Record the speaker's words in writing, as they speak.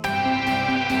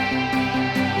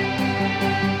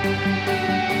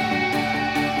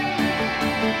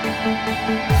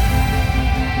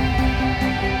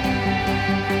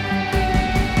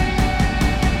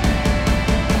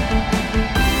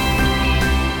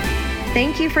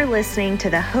Thank you for listening to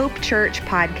the Hope Church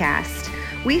podcast.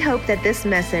 We hope that this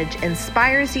message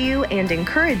inspires you and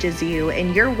encourages you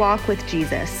in your walk with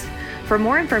Jesus. For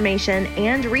more information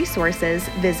and resources,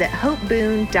 visit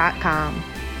hopeboone.com.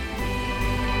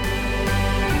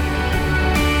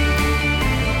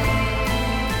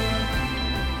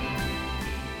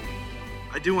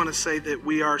 I do want to say that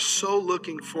we are so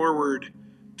looking forward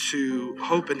to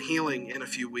Hope and Healing in a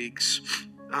few weeks.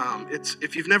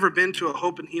 If you've never been to a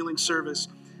Hope and Healing service,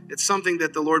 it's something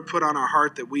that the Lord put on our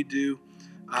heart that we do.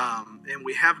 And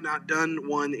we have not done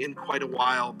one in quite a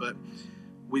while, but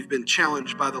we've been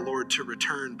challenged by the Lord to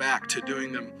return back to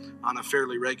doing them on a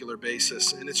fairly regular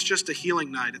basis. And it's just a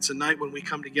healing night. It's a night when we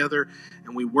come together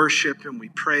and we worship and we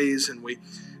praise and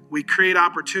we create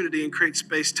opportunity and create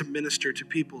space to minister to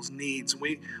people's needs.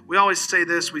 We always say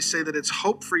this, we say that it's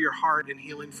hope for your heart and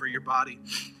healing for your body,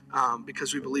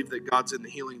 because we believe that God's in the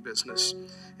healing business.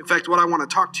 In fact, what I want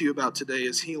to talk to you about today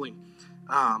is healing.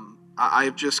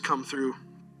 I've just come through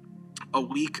a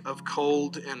week of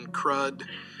cold and crud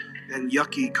and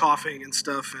yucky coughing and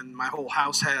stuff, and my whole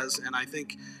house has, and I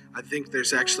think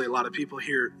there's actually a lot of people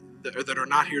here that are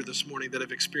not here this morning that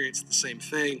have experienced the same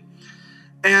thing.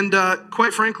 And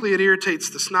quite frankly, it irritates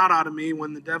the snot out of me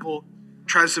when the devil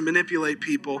tries to manipulate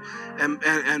people and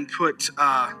put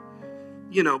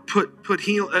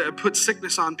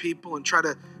sickness on people and try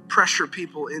to pressure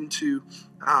people into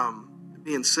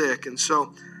being sick. And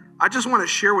so I just want to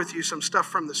share with you some stuff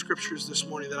from the scriptures this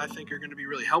morning that I think are going to be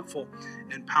really helpful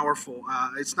and powerful.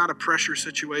 It's not a pressure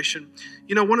situation.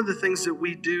 You know, one of the things that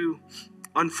we do,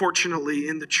 unfortunately,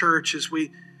 in the church is we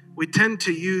tend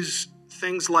to use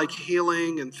things like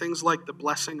healing and things like the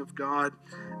blessing of God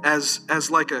as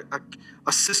like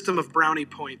a system of brownie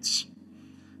points.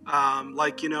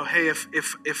 Like, you know, hey,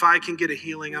 if I can get a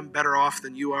healing, I'm better off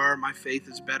than you are. My faith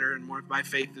is better and my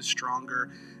faith is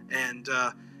stronger. And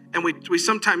we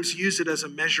sometimes use it as a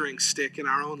measuring stick in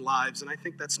our own lives, and I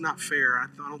think that's not fair. I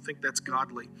don't think that's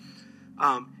godly.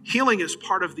 Healing is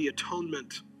part of the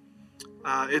atonement.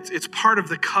 It's part of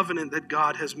the covenant that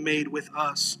God has made with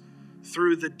us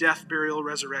through the death, burial,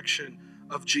 resurrection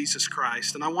of Jesus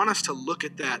Christ. And I want us to look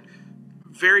at that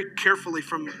very carefully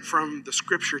from the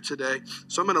scripture today.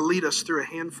 So I'm going to lead us through a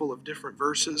handful of different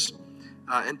verses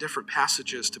and different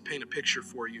passages to paint a picture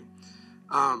for you.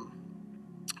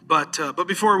 But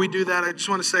before we do that, I just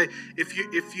want to say,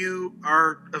 if you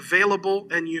are available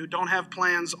and you don't have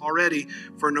plans already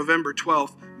for November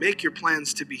 12th, make your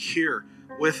plans to be here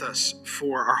with us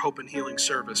for our Hope and Healing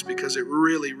service, because it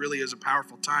really, really is a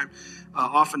powerful time.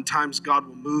 Oftentimes God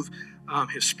will move,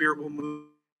 His Spirit will move.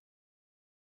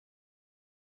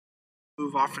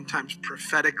 Oftentimes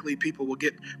prophetically, people will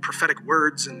get prophetic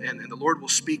words and the Lord will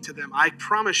speak to them. I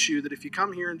promise you that if you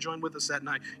come here and join with us that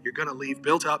night, you're going to leave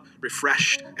built up,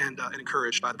 refreshed, and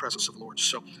encouraged by the presence of the Lord.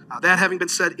 So that having been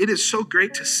said, it is so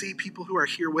great to see people who are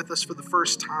here with us for the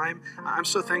first time. I'm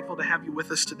so thankful to have you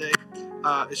with us today.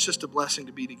 It's just a blessing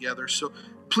to be together. So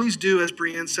please do, as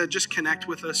Brianne said, just connect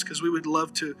with us, because we would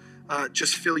love to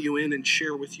just fill you in and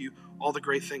share with you all the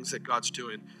great things that God's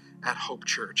doing at Hope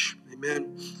Church.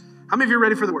 Amen. How many of you are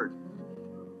ready for the word?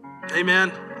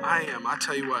 Amen. I am. I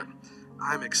tell you what,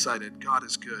 I'm excited. God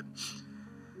is good.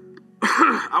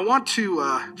 I want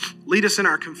to lead us in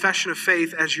our confession of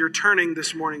faith as you're turning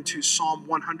this morning to Psalm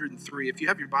 103. If you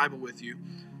have your Bible with you,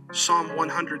 Psalm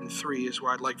 103 is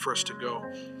where I'd like for us to go.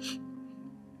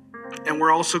 And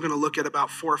we're also going to look at about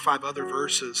 4 or 5 other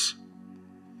verses.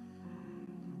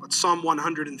 But Psalm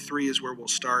 103 is where we'll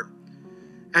start.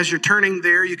 As you're turning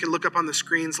there, you can look up on the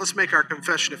screens. Let's make our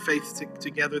confession of faith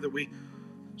together that we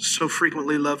so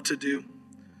frequently love to do.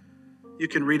 You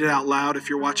can read it out loud. If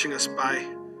you're watching us by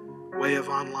way of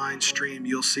online stream,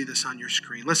 you'll see this on your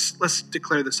screen. Let's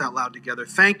declare this out loud together.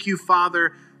 Thank you,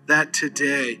 Father, that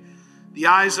today the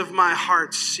eyes of my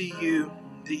heart see you,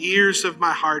 the ears of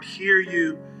my heart hear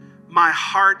you, my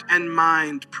heart and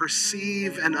mind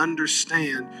perceive and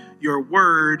understand your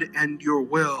word and your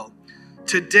will.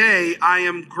 Today, I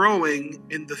am growing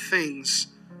in the things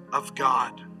of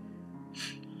God.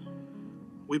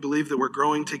 We believe that we're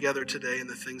growing together today in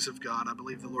the things of God. I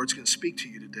believe the Lord's going to speak to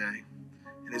you today,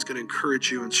 and He's going to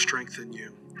encourage you and strengthen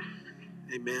you.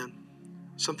 Amen.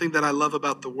 Something that I love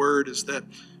about the Word is that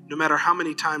no matter how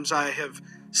many times I have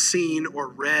seen or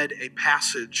read a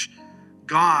passage,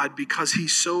 God, because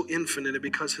He's so infinite and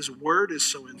because His Word is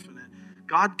so infinite,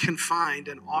 God can find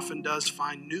and often does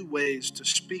find new ways to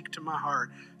speak to my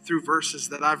heart through verses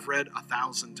that I've read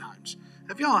 1,000 times.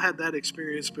 Have y'all had that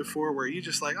experience before where you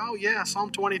just like, oh yeah,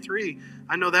 Psalm 23,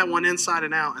 I know that one inside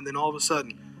and out, and then all of a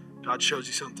sudden, God shows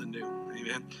you something new.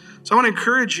 Amen. So I want to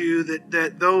encourage you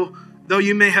that though though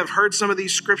you may have heard some of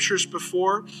these scriptures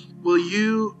before, will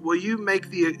you make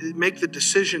the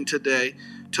decision today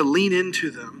to lean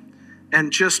into them and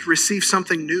just receive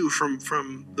something new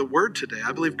from the word today?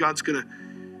 I believe God's going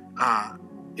to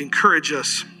encourage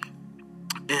us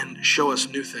and show us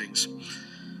new things.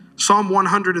 Psalm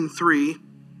 103,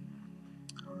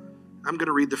 I'm going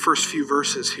to read the first few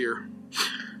verses here.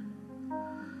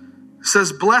 It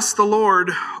says, "Bless the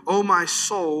Lord, O my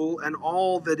soul, and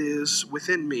all that is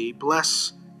within me.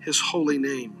 Bless his holy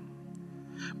name.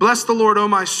 Bless the Lord, O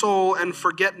my soul, and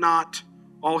forget not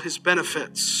all his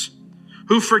benefits,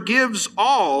 who forgives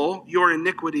all your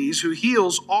iniquities, who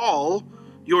heals all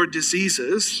your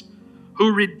diseases,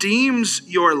 who redeems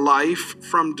your life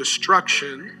from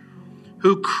destruction,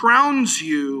 who crowns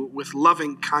you with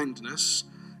loving kindness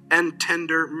and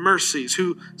tender mercies,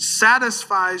 who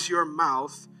satisfies your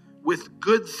mouth with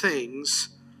good things,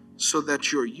 so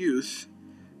that your youth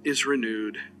is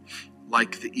renewed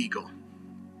like the eagle."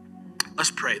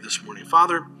 Let's pray this morning.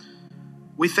 Father,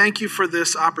 we thank you for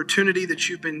this opportunity that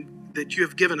you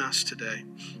have given us today.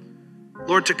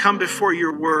 Lord, to come before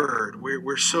your word.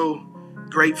 We're so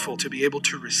grateful to be able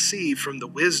to receive from the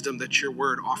wisdom that your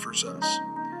word offers us.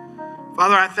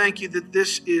 Father, I thank you that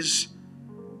this is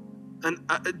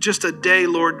just a day,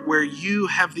 Lord, where you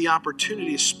have the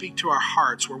opportunity to speak to our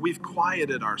hearts, where we've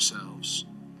quieted ourselves.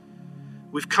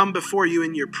 We've come before you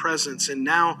in your presence, and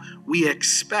now we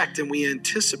expect and we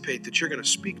anticipate that you're going to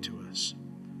speak to us.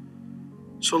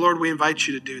 So, Lord, we invite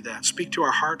you to do that. Speak to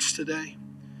our hearts today.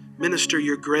 Minister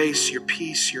your grace, your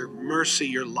peace, your mercy,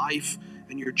 your life,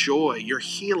 and your joy, your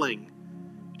healing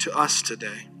to us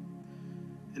today.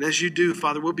 And as you do,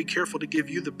 Father, we'll be careful to give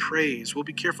you the praise. We'll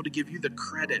be careful to give you the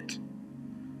credit.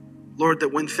 Lord, that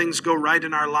when things go right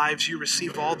in our lives, you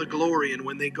receive all the glory. And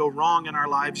when they go wrong in our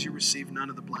lives, you receive none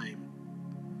of the blame.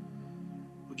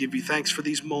 We give you thanks for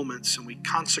these moments, and we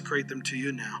consecrate them to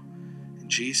you now. In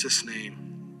Jesus'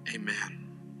 name, amen.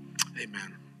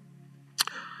 Amen.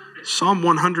 Psalm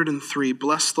 103,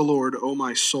 "Bless the Lord, O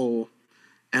my soul,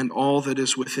 and all that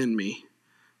is within me.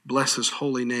 Bless his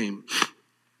holy name."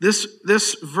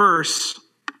 This verse,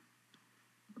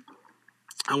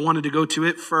 I wanted to go to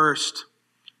it first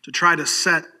to try to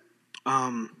set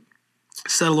a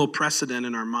little precedent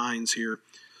in our minds here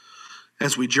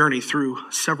as we journey through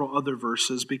several other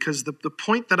verses, because the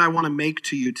point that I want to make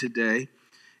to you today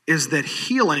is that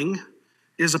healing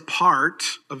is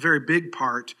a very big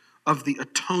part of the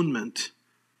atonement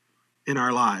in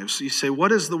our lives. You say,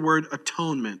 what is the word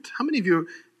atonement? How many of you,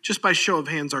 just by show of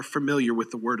hands, are familiar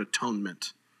with the word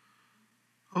atonement?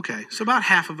 Okay, so about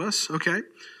half of us, okay.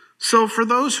 So for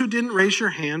those who didn't raise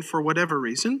your hand for whatever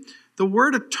reason, the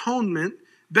word atonement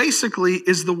basically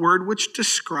is the word which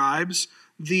describes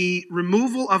the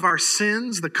removal of our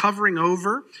sins, the covering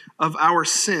over of our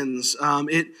sins.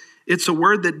 It's a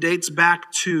word that dates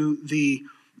back to the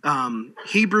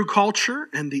Hebrew culture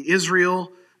and the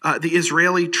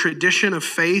Israeli tradition of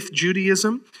faith,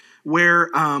 Judaism, where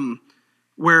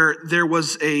there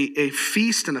was a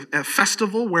feast and a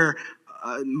festival where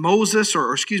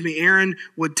Aaron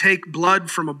would take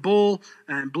blood from a bull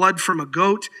and blood from a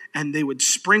goat, and they would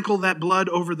sprinkle that blood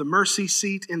over the mercy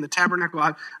seat in the tabernacle.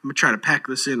 I'm going to try to pack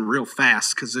this in real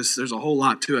fast because there's a whole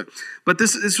lot to it. But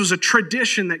this was a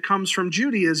tradition that comes from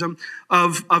Judaism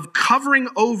of covering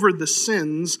over the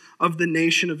sins of the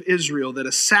nation of Israel, that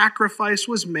a sacrifice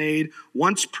was made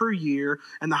once per year,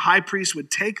 and the high priest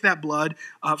would take that blood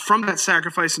from that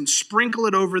sacrifice and sprinkle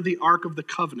it over the Ark of the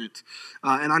Covenant.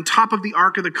 And on top of the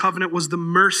Ark of the Covenant was the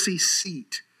mercy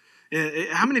seat.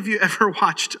 How many of you ever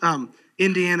watched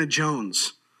Indiana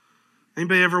Jones?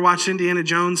 Anybody ever watched Indiana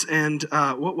Jones and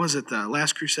what was it, the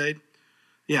Last Crusade?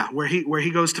 Yeah, where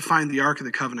he goes to find the Ark of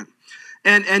the Covenant.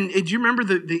 And do you remember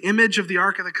the image of the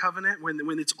Ark of the Covenant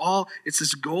when it's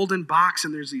this golden box,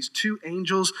 and there's these two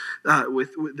angels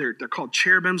they're called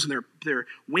cherubims, and their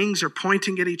wings are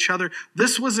pointing at each other.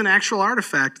 This was an actual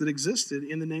artifact that existed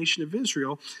in the nation of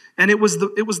Israel, and it was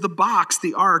the box,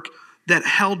 the Ark, that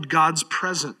held God's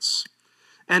presence.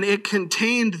 And it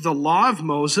contained the law of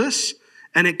Moses,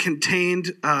 and it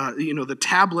contained the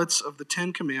tablets of the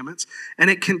Ten Commandments, and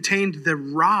it contained the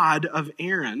rod of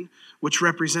Aaron, which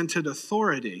represented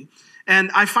authority.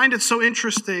 And I find it so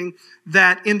interesting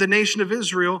that in the nation of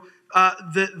Israel,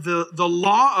 the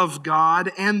law of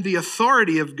God and the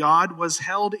authority of God was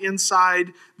held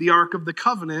inside the Ark of the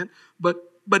Covenant,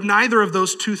 but neither of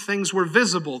those two things were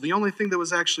visible. The only thing that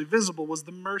was actually visible was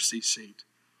the mercy seat.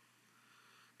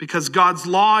 Because God's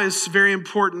law is very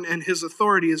important and his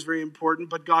authority is very important,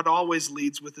 but God always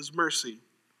leads with his mercy.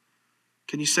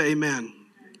 Can you say amen?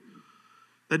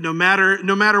 That no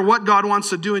matter what God wants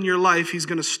to do in your life, he's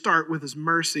going to start with his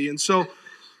mercy. And so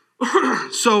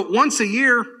once a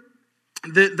year,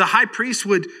 the high priest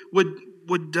would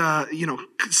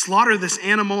slaughter this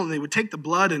animal, and they would take the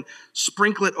blood and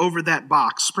sprinkle it over that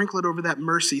box, sprinkle it over that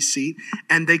mercy seat,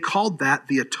 and they called that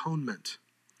the atonement.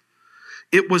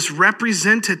 It was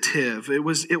representative. It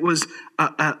was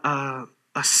a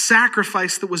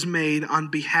sacrifice that was made on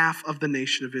behalf of the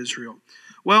nation of Israel.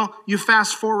 Well, you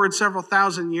fast forward several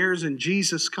thousand years and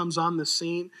Jesus comes on the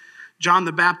scene. John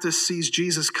the Baptist sees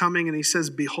Jesus coming and he says,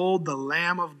 "Behold the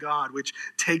Lamb of God, which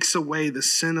takes away the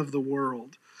sin of the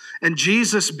world." And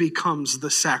Jesus becomes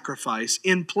the sacrifice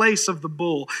in place of the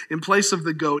bull, in place of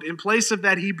the goat, in place of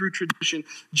that Hebrew tradition.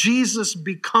 Jesus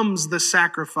becomes the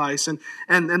sacrifice. And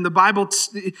the Bible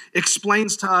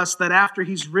explains to us that after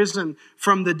he's risen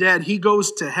from the dead, he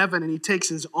goes to heaven and he takes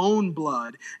his own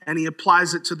blood and he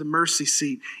applies it to the mercy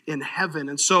seat in heaven.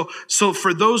 And so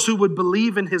for those who would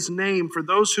believe in his name, for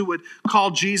those who would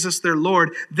call Jesus their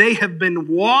Lord, they have been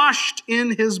washed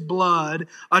in his blood,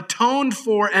 atoned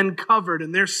for and covered,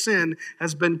 and their sin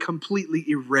has been completely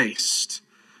erased.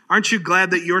 Aren't you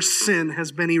glad that your sin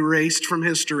has been erased from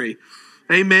history?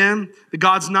 Amen. That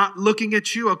God's not looking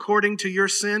at you according to your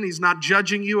sin. He's not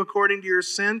judging you according to your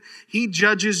sin. He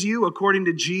judges you according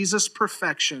to Jesus'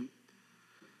 perfection.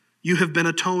 You have been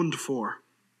atoned for.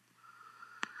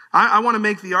 I want to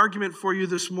make the argument for you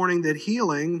this morning that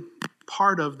healing is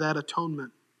part of that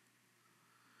atonement.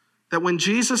 That when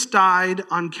Jesus died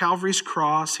on Calvary's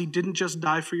cross, he didn't just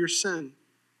die for your sin.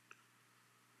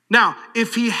 Now,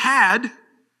 if he had,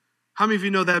 how many of you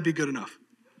know that'd be good enough?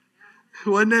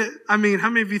 Wouldn't it? I mean, how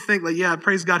many of you think, like, yeah,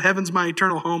 praise God, heaven's my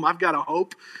eternal home. I've got a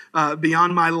hope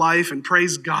beyond my life, and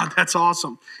praise God, that's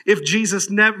awesome. If Jesus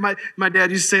never, my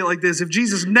dad used to say it like this, if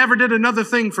Jesus never did another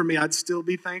thing for me, I'd still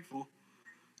be thankful.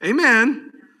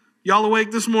 Amen. Y'all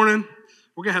awake this morning?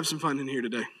 We're going to have some fun in here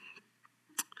today.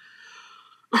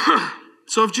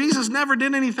 So if Jesus never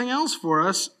did anything else for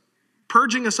us,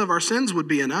 purging us of our sins would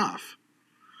be enough.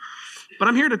 But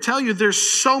I'm here to tell you there's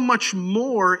so much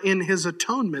more in his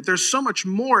atonement. There's so much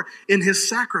more in his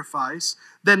sacrifice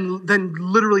than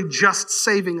literally just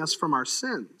saving us from our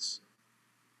sins.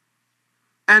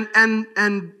 And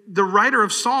the writer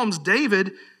of Psalms,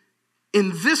 David,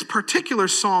 in this particular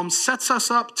psalm sets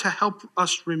us up to help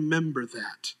us remember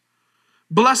that.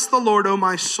 Bless the Lord, O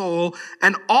my soul,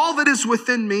 and all that is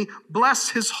within me, bless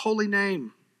his holy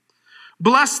name.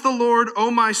 Bless the Lord,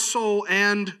 O my soul,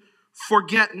 and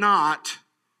forget not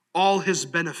all his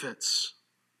benefits.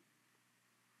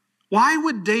 Why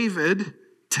would David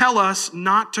tell us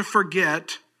not to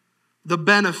forget the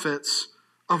benefits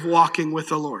of walking with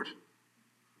the Lord?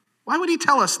 Why would he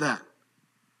tell us that?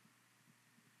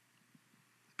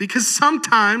 Because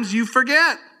sometimes you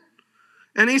forget.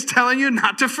 And he's telling you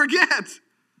not to forget.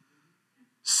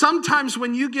 Sometimes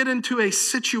when you get into a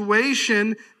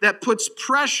situation that puts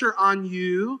pressure on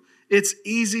you, it's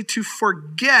easy to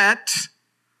forget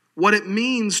what it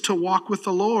means to walk with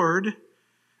the Lord,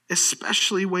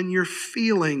 especially when your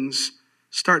feelings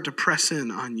start to press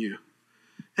in on you.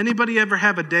 Anybody ever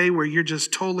have a day where you're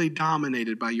just totally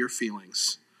dominated by your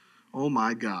feelings? Oh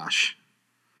my gosh.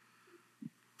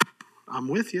 I'm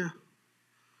with you.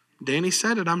 Danny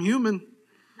said it, I'm human.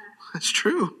 That's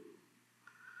true.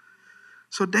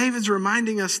 So David's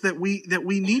reminding us that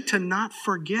we need to not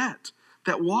forget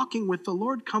that walking with the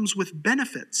Lord comes with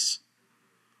benefits.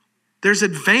 There's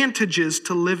advantages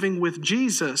to living with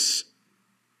Jesus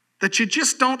that you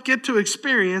just don't get to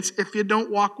experience if you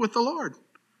don't walk with the Lord.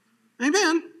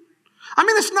 Amen. I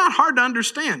mean, it's not hard to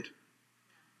understand,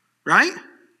 right?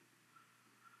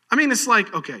 I mean, it's like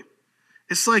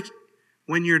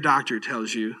when your doctor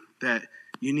tells you that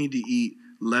you need to eat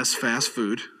less fast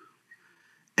food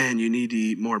and you need to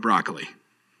eat more broccoli.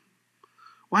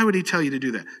 Why would he tell you to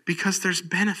do that? Because there's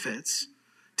benefits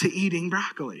to eating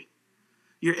broccoli.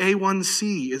 Your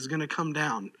A1C is going to come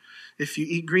down if you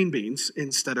eat green beans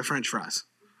instead of French fries.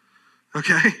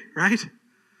 Okay, right?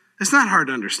 It's not hard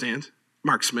to understand.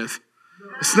 Mark Smith.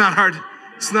 It's not hard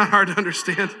to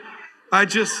understand. I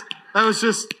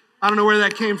don't know where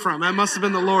that came from. That must have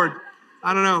been the Lord.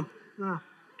 I don't know.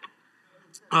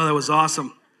 Oh, that was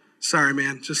awesome. Sorry,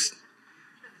 man.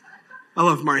 I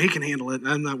love Mark. He can handle it.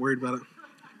 I'm not worried about it.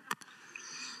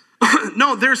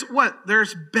 No,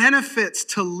 there's benefits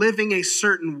to living a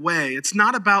certain way. It's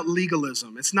not about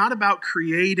legalism. It's not about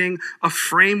creating a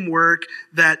framework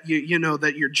that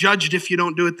that you're judged if you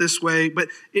don't do it this way. But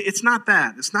it's not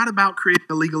that. It's not about creating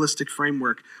a legalistic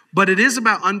framework. But it is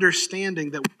about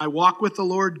understanding that when I walk with the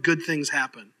Lord, good things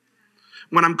happen.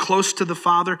 When I'm close to the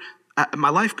Father, my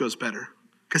life goes better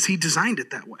because he designed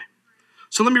it that way.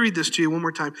 So let me read this to you one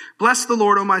more time. Bless the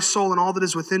Lord, O my soul, and all that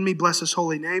is within me. Bless his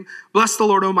holy name. Bless the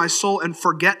Lord, O my soul, and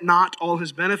forget not all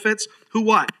his benefits. Who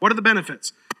what? What are the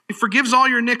benefits? He forgives all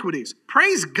your iniquities.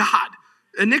 Praise God.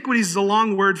 Iniquities is a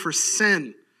long word for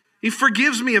sin. He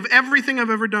forgives me of everything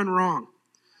I've ever done wrong.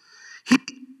 He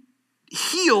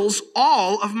heals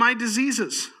all of my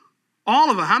diseases.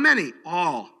 All of them. How many?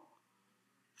 All.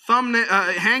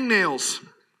 Hangnails,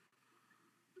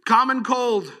 common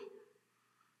cold,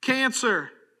 cancer,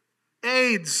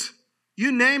 AIDS,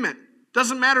 you name it.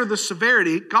 Doesn't matter the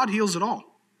severity, God heals it all.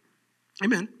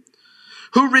 Amen.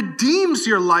 Who redeems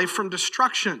your life from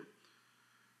destruction.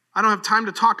 I don't have time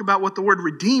to talk about what the word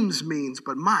redeems means,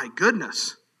 but my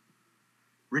goodness.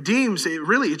 Redeems,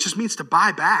 it just means to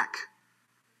buy back.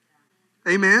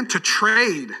 Amen. To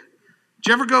trade. Did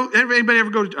you ever go, anybody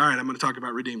ever go, all right, I'm going to talk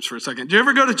about redeems for a second. Did you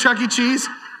ever go to Chuck E. Cheese?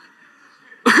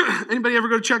 Anybody ever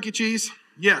go to Chuck E. Cheese?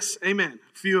 Yes, amen.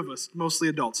 A few of us, mostly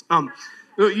adults.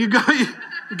 You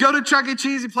go to Chuck E.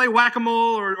 Cheese, you play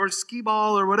whack-a-mole or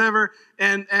skee-ball or whatever,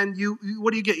 and you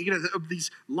what do you get? You get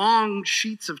these long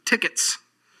sheets of tickets.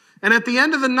 And at the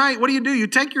end of the night, what do? You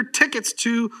take your tickets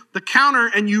to the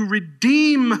counter and you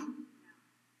redeem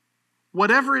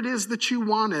whatever it is that you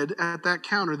wanted at that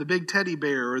counter, the big teddy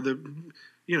bear or the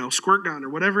squirt gun or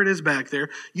whatever it is back there.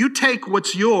 You take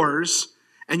what's yours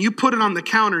and you put it on the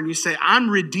counter and you say, I'm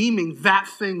redeeming that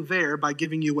thing there by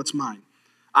giving you what's mine.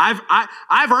 I've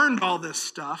earned all this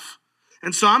stuff.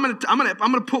 And so I'm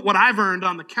gonna put what I've earned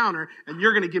on the counter and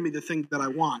you're gonna give me the thing that I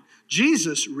want.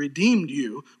 Jesus redeemed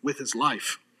you with his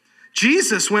life.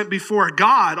 Jesus went before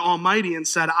God Almighty and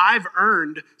said, I've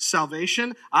earned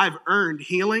salvation. I've earned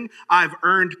healing. I've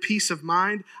earned peace of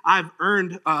mind. I've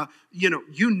earned,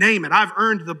 you name it. I've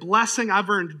earned the blessing. I've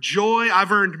earned joy.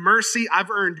 I've earned mercy. I've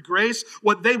earned grace.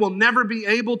 What they will never be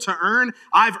able to earn,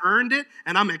 I've earned it,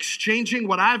 and I'm exchanging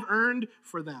what I've earned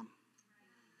for them.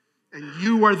 And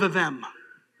you are the them.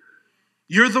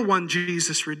 You're the one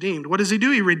Jesus redeemed. What does he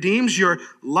do? He redeems your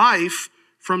life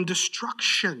from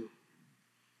destruction.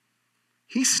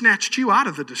 He snatched you out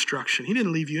of the destruction. He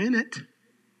didn't leave you in it.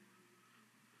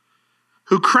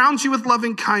 Who crowns you with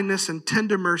loving kindness and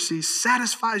tender mercy,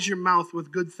 satisfies your mouth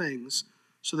with good things,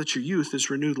 so that your youth is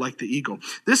renewed like the eagle.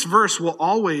 This verse will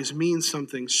always mean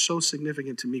something so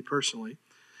significant to me personally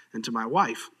and to my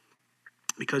wife.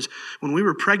 Because when we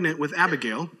were pregnant with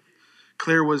Abigail,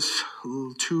 Claire was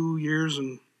 2 years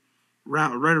and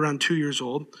right around 2 years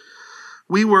old.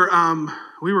 We were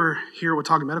here at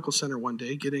Watauga Medical Center one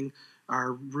day getting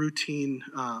our routine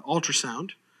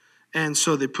ultrasound. And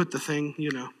so they put the thing,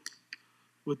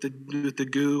 with the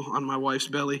goo on my wife's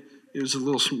belly. It was a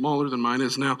little smaller than mine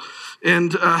is now.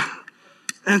 And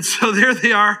so there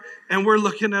they are, and we're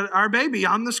looking at our baby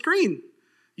on the screen,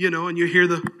 and you hear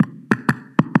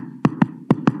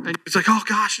and it's like, oh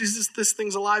gosh, this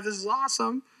thing's alive, this is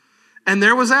awesome. And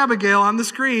there was Abigail on the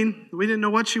screen. We didn't know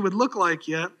what she would look like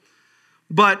yet.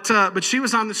 But she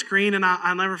was on the screen, and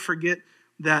I'll never forget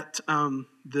that the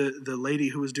lady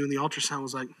who was doing the ultrasound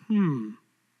was like, And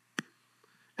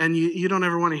you don't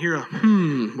ever want to hear a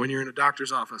when you're in a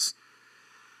doctor's office.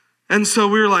 And so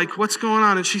we were like, what's going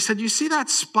on? And she said, you see that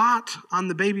spot on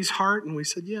the baby's heart? And we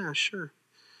said, yeah, sure.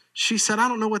 She said, I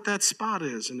don't know what that spot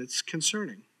is, and it's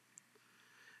concerning.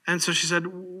 And so she said,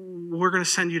 we're going to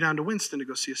send you down to Winston to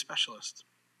go see a specialist.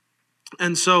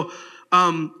 And so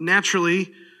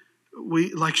naturally,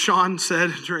 we, like Sean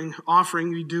said during offering,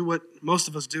 we do what most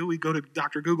of us do. We go to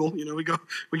Dr. Google, we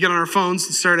get on our phones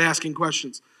and start asking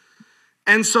questions.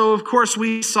 And so, of course,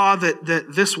 we saw that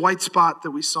this white spot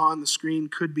that we saw on the screen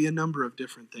could be a number of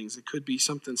different things. It could be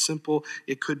something simple.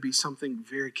 It could be something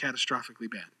very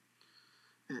catastrophically bad.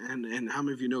 And how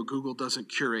many of you know Google doesn't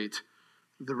curate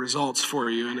the results for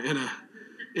you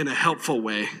in a helpful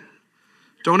way?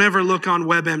 Don't ever look on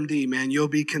WebMD, man. You'll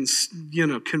be convinced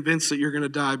that you're going to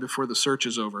die before the search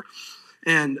is over.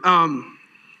 And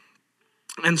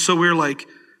so we're like,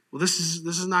 well, this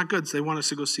is not good. So they want us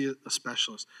to go see a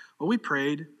specialist. Well, we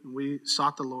prayed, and we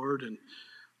sought the Lord, and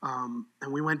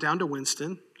we went down to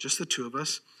Winston, just the two of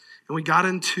us, and we got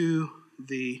into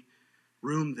the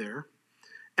room there.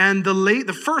 And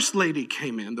the first lady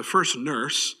came in, the first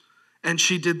nurse, and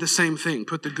she did the same thing,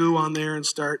 put the goo on there and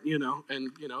start, and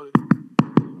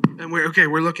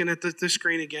we're looking at the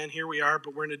screen again. Here we are,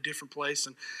 but we're in a different place,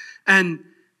 and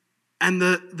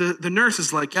the nurse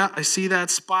is like, yeah, I see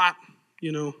that spot.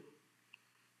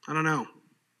 I don't know.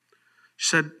 She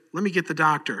said, let me get the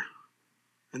doctor.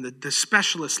 And the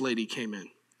specialist lady came in.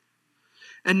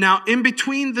 And now in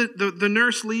between the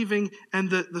nurse leaving and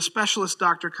the specialist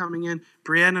doctor coming in,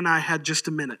 Brianne and I had just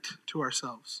a minute to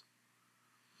ourselves.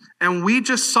 And we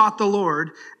just sought the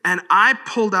Lord, and I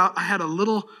had a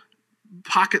little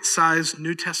pocket-sized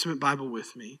New Testament Bible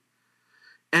with me,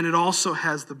 and it also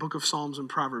has the book of Psalms and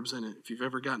Proverbs in it. If you've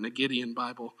ever gotten a Gideon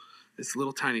Bible, it's a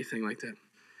little tiny thing like that.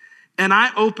 And I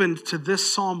opened to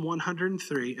this Psalm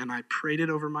 103, and I prayed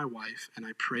it over my wife, and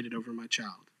I prayed it over my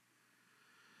child.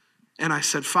 And I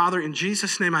said, Father, in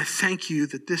Jesus' name, I thank you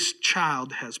that this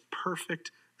child has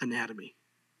perfect anatomy.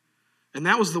 And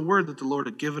that was the word that the Lord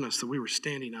had given us that we were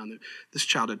standing on, that this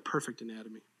child had perfect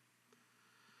anatomy.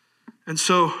 And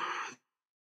so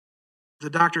the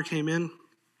doctor came in,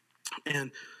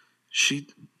 and she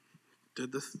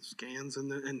did the scans,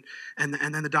 and then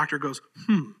the doctor goes,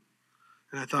 And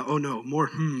I thought, oh no, more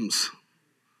hmms.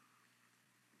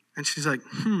 And she's like,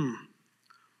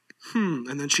 And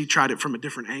then she tried it from a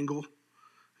different angle.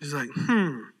 She's like,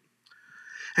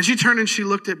 And she turned and she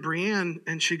looked at Brianne,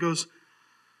 and she goes,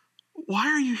 why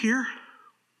are you here?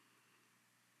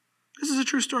 This is a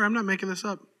true story. I'm not making this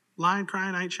up. Lying,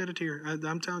 crying, I ain't shed a tear.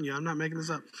 I'm telling you, I'm not making this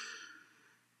up.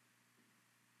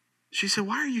 She said,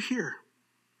 why are you here?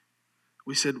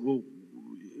 We said, well,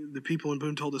 the people in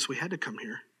Boone told us we had to come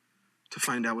here to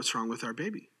find out what's wrong with our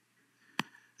baby.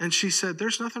 And she said,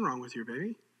 there's nothing wrong with your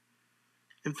baby.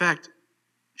 In fact,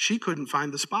 she couldn't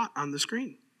find the spot on the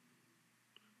screen.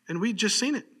 And we'd just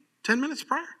seen it 10 minutes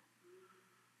prior.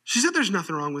 She said, there's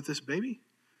nothing wrong with this baby.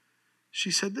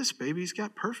 She said, this baby's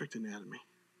got perfect anatomy.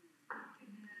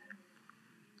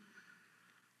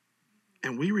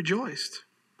 And we rejoiced.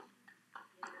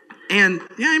 And,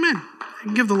 yeah, amen. I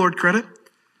can give the Lord credit.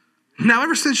 Now,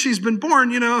 ever since she's been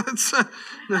born, I'm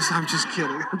just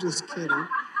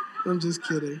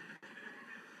kidding.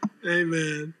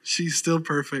 Amen. She's still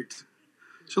perfect.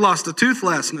 She lost a tooth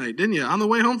last night, didn't you? On the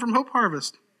way home from Hope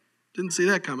Harvest. Didn't see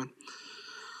that coming.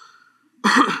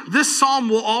 This psalm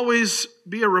will always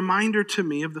be a reminder to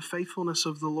me of the faithfulness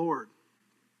of the Lord.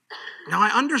 Now, I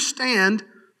understand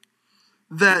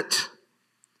that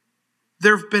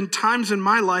there have been times in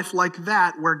my life like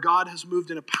that where God has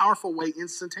moved in a powerful way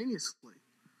instantaneously.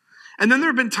 And then there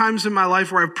have been times in my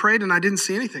life where I've prayed and I didn't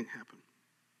see anything happen.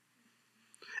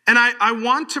 And I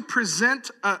want to present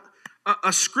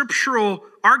a scriptural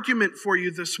argument for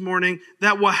you this morning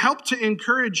that will help to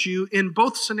encourage you in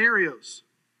both scenarios.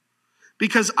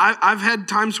 Because I've had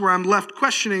times where I'm left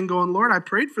questioning, going, Lord, I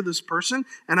prayed for this person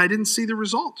and I didn't see the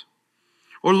result.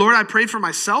 Or Lord, I prayed for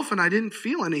myself and I didn't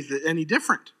feel any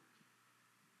different.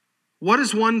 What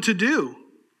is one to do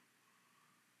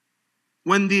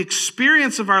when the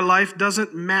experience of our life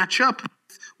doesn't match up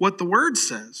with what the Word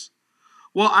says?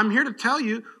 Well, I'm here to tell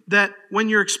you that when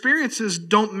your experiences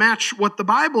don't match what the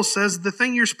Bible says, the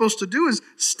thing you're supposed to do is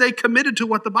stay committed to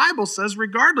what the Bible says,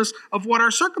 regardless of what our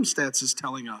circumstance is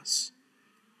telling us.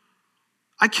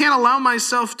 I can't allow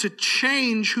myself to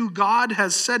change who God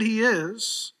has said He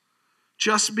is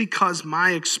just because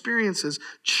my experience is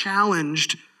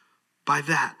challenged by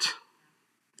that.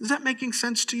 Is that making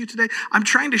sense to you today? I'm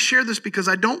trying to share this because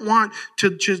I don't want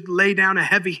to just lay down a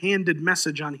heavy-handed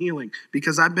message on healing,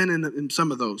 because I've been in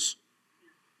some of those.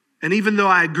 And even though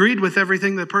I agreed with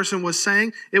everything the person was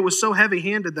saying, it was so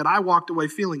heavy-handed that I walked away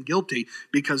feeling guilty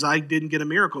because I didn't get a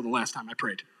miracle the last time I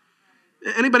prayed.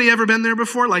 Anybody ever been there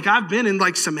before? Like, I've been in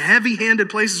like some heavy-handed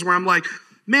places where I'm like,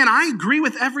 man, I agree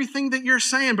with everything that you're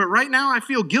saying, but right now I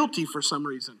feel guilty for some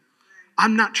reason. I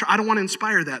don't want to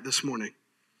inspire that this morning.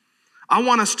 I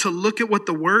want us to look at what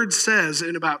the Word says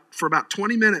for about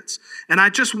 20 minutes. And I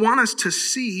just want us to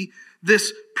see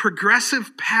this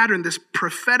progressive pattern, this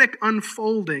prophetic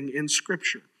unfolding in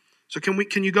Scripture. So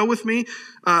can you go with me?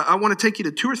 I want to take you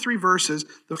to 2 or 3 verses.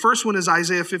 The first one is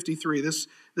Isaiah 53.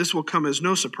 This will come as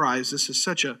no surprise. This is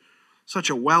such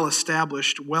a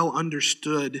well-established,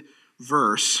 well-understood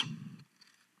verse.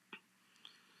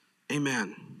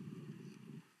 Amen.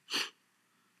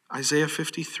 Isaiah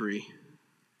 53.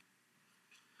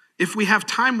 If we have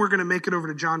time, we're going to make it over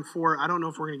to John 4. I don't know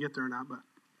if we're going to get there or not,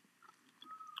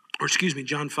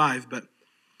 John 5, but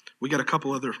we got a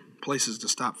couple other places to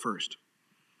stop first.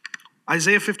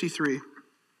 Isaiah 53.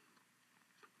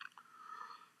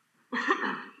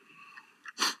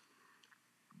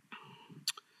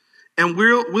 And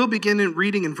we'll begin in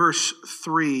reading in verse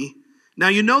 3. Now,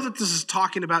 you know that this is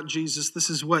talking about Jesus.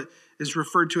 This is what is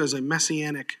referred to as a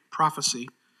messianic prophecy,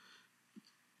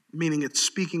 meaning it's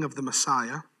speaking of the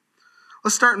Messiah.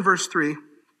 Let's start in verse 3. It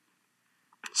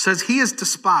says, He is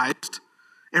despised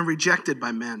and rejected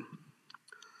by men.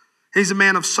 He's a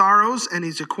man of sorrows, and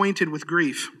he's acquainted with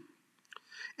grief.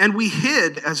 And we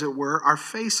hid, as it were, our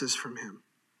faces from him.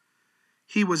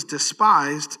 He was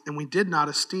despised, and we did not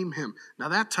esteem him. Now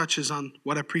that touches on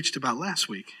what I preached about last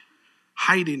week,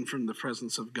 hiding from the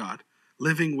presence of God,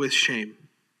 living with shame.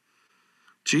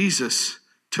 Jesus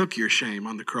took your shame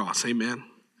on the cross. Amen.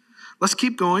 Let's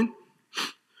keep going.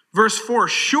 Verse 4,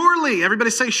 surely,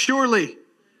 everybody say surely.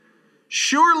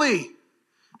 Surely.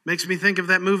 Makes me think of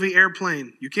that movie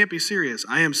Airplane. You can't be serious.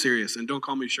 I am serious, and don't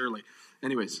call me Shirley.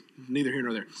 Anyways, neither here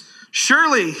nor there.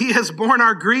 Surely he has borne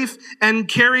our grief and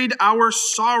carried our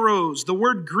sorrows. The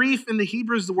word grief in the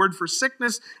Hebrew is the word for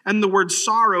sickness, and the word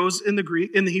sorrows in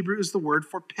the Hebrew is the word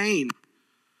for pain.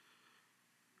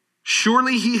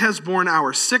 Surely he has borne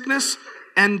our sickness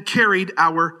and carried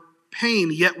our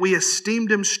pain. Yet we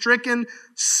esteemed him stricken,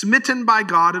 smitten by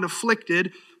God, and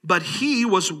afflicted. But he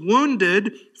was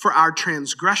wounded for our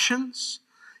transgressions.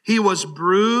 He was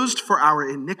bruised for our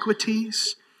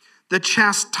iniquities. The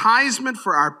chastisement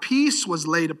for our peace was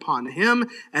laid upon him,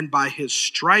 and by his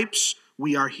stripes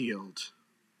we are healed.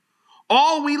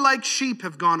 All we like sheep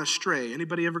have gone astray.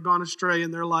 Anybody ever gone astray in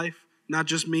their life? Not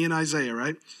just me and Isaiah,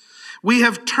 right? We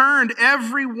have turned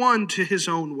every one to his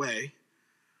own way,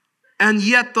 and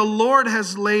yet the Lord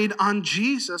has laid on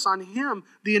Jesus, on him,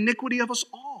 the iniquity of us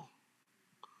all.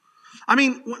 I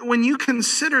mean, when you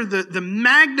consider the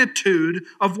magnitude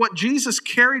of what Jesus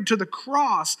carried to the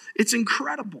cross, it's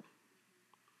incredible.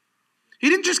 He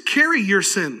didn't just carry your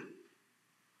sin.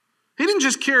 He didn't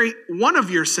just carry one of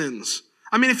your sins.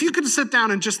 I mean, if you could sit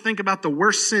down and just think about the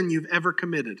worst sin you've ever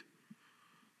committed.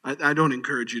 I don't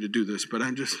encourage you to do this, but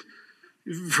I'm just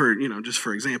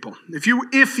for example. If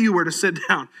you were to sit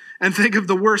down and think of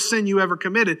the worst sin you ever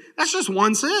committed, that's just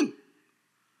one sin.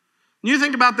 You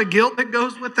think about the guilt that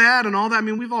goes with that and all that. I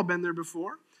mean, we've all been there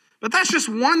before. But that's just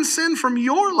one sin from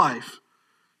your life.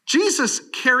 Jesus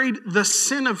carried the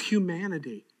sin of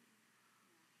humanity.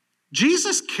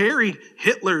 Jesus carried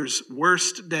Hitler's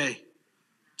worst day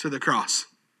to the cross.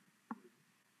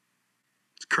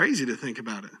 It's crazy to think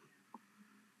about it.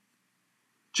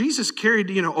 Jesus carried,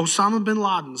 Osama bin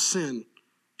Laden's sin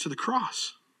to the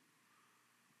cross.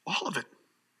 All of it.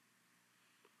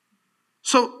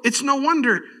 So it's no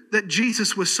wonder that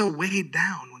Jesus was so weighed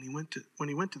down when he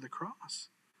went to the cross.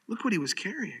 Look what he was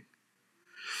carrying.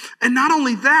 And not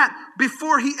only that,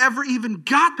 before he ever even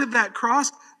got to that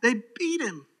cross, they beat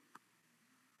him.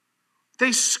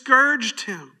 They scourged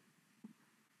him.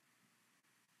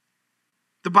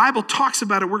 The Bible talks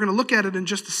about it. We're going to look at it in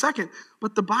just a second.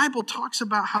 But the Bible talks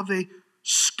about how they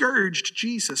scourged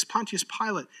Jesus. Pontius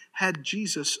Pilate had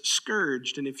Jesus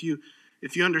scourged. And if you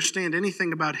understand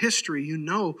anything about history, you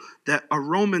know that a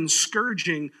Roman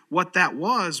scourging, what that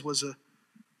was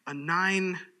a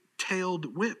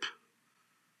nine-tailed whip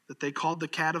that they called the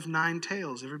cat of nine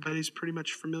tails. Everybody's pretty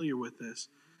much familiar with this.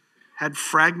 Had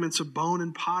fragments of bone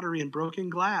and pottery and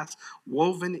broken glass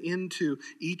woven into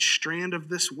each strand of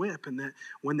this whip. And that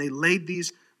when they laid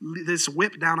this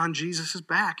whip down on Jesus'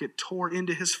 back, it tore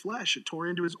into his flesh. It tore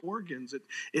into his organs.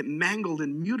 It mangled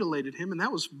and mutilated him. And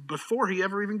that was before he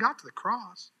ever even got to the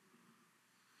cross.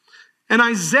 And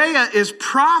Isaiah is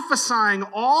prophesying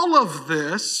all of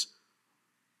this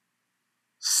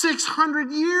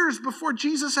 600 years before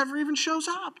Jesus ever even shows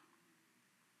up.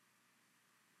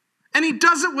 And he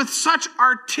does it with such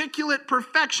articulate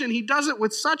perfection. He does it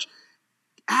with such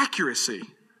accuracy.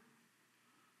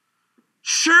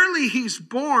 Surely he's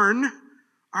borne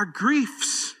our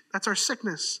griefs. That's our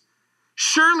sickness.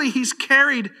 Surely he's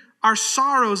carried our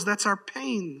sorrows. That's our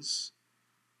pains.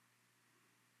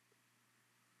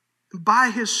 And by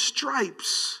his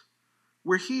stripes,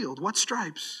 we're healed. What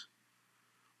stripes?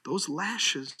 Those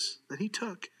lashes that he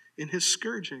took in his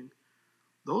scourging.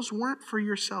 Those weren't for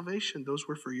your salvation. Those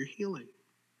were for your healing.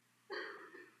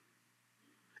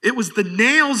 It was the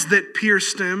nails that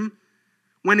pierced him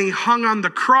when he hung on the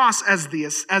cross as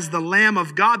the Lamb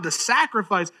of God, the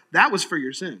sacrifice. That was for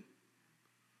your sin.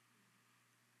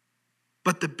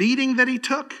 But the beating that he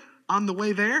took on the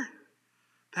way there,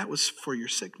 that was for your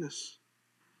sickness.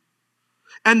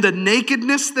 And the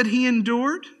nakedness that he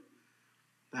endured,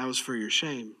 that was for your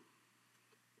shame.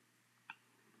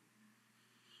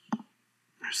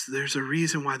 There's a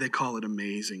reason why they call it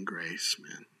amazing grace,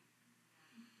 man.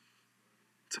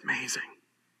 It's amazing.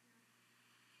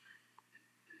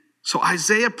 So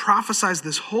Isaiah prophesies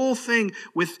this whole thing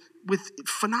with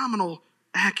phenomenal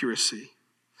accuracy.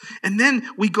 And then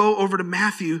we go over to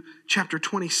Matthew chapter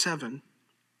 27.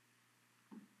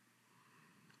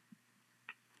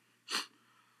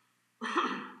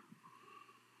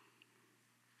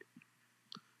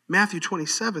 Matthew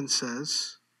 27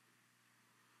 says,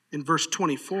 in verse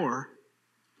 24,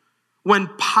 when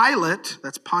Pilate,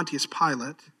 that's Pontius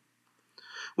Pilate,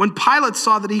 when Pilate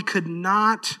saw that he could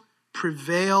not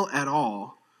prevail at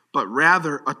all, but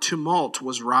rather a tumult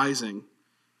was rising,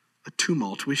 A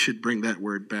tumult. We should bring that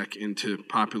word back into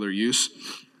popular use.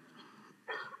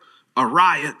 A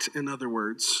riot, in other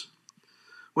words.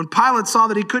 When Pilate saw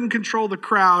that he couldn't control the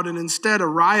crowd and instead a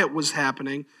riot was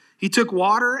happening, he took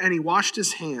water and he washed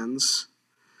his hands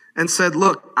and said,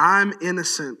 "Look, I'm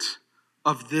innocent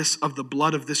of the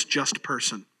blood of this just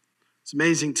person." It's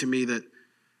amazing to me that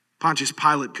Pontius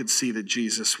Pilate could see that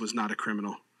Jesus was not a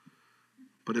criminal,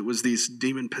 but it was these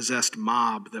demon-possessed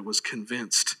mob that was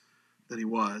convinced that he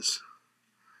was.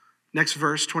 Next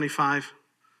verse, 25.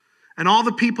 And all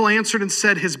the people answered and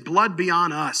said, "His blood be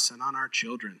on us and on our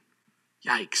children."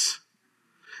 Yikes.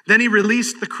 Then he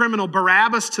released the criminal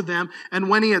Barabbas to them, and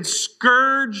when he had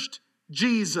scourged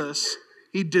Jesus,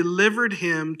 he delivered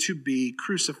him to be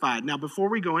crucified. Now, before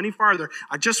we go any farther,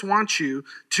 I just want you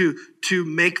to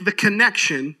make the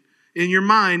connection in your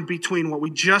mind between what we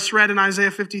just read in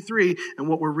Isaiah 53 and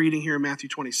what we're reading here in Matthew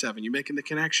 27. You making the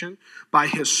connection? By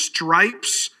his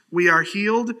stripes we are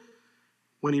healed.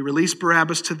 When he released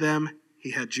Barabbas to them,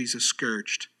 he had Jesus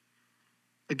scourged.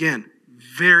 Again,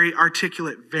 very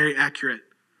articulate, very accurate.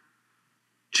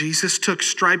 Jesus took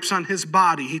stripes on his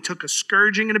body. He took a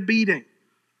scourging and a beating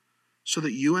so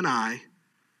that you and I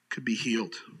could be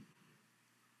healed.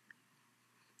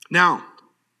 Now,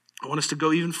 I want us to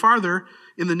go even farther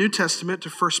in the New Testament to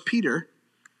 1 Peter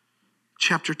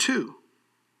chapter 2.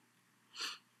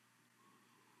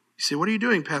 You say, "What are you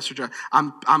doing, Pastor John?"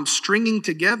 I'm stringing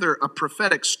together a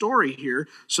prophetic story here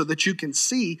so that you can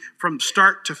see from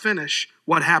start to finish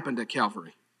what happened at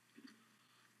Calvary.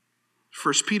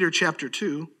 1 Peter chapter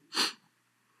 2,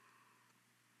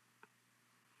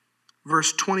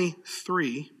 verse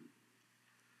 23.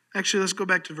 Actually, let's go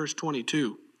back to verse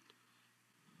 22.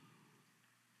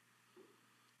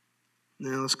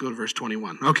 Now let's go to verse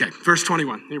 21. Okay, verse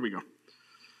 21. Here we go.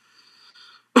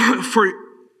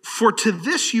 For to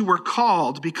this you were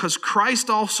called, because Christ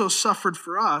also suffered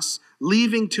for us,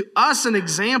 leaving to us an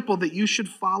example that you should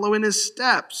follow in his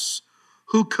steps,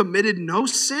 who committed no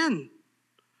sin,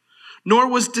 nor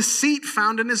was deceit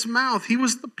found in his mouth. He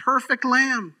was the perfect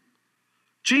lamb.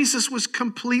 Jesus was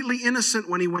completely innocent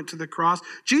when he went to the cross.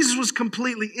 Jesus was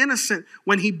completely innocent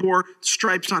when he bore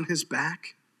stripes on his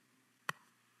back.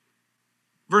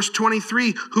 Verse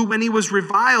 23, who when he was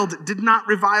reviled did not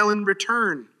revile in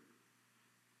return.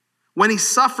 When he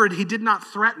suffered, he did not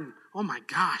threaten. Oh my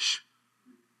gosh,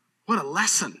 what a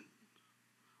lesson.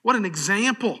 What an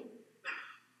example.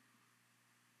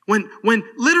 When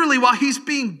literally while he's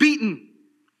being beaten,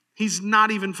 he's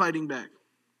not even fighting back.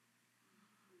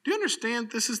 Do you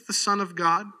understand this is the Son of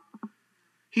God?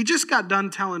 He just got done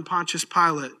telling Pontius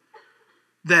Pilate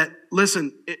that,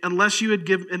 listen,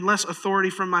 unless authority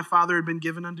from my Father had been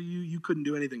given unto you, you couldn't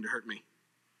do anything to hurt me.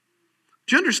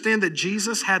 Do you understand that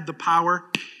Jesus had the power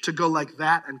to go like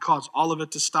that and cause all of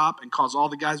it to stop and cause all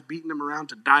the guys beating him around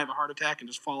to die of a heart attack and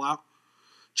just fall out?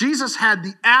 Jesus had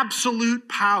the absolute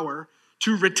power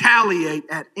to retaliate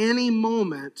at any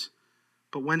moment,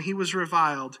 but when he was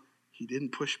reviled, he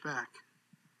didn't push back.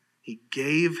 He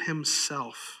gave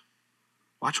himself.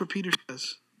 Watch what Peter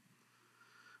says.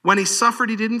 When he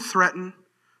suffered, he didn't threaten,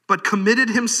 but committed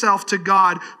himself to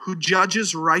God who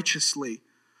judges righteously,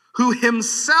 who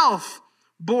himself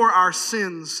bore our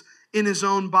sins in his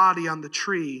own body on the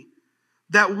tree,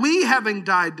 that we, having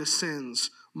died to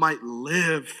sins, might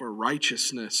live for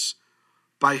righteousness,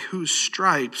 by whose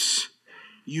stripes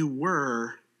you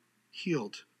were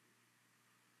healed.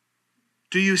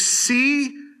 Do you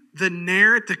see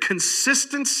the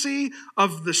consistency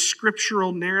of the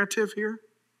scriptural narrative here?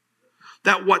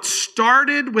 That what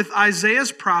started with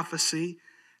Isaiah's prophecy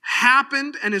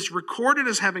happened and is recorded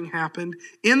as having happened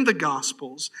in the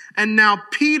Gospels. And now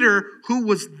Peter, who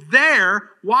was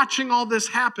there watching all this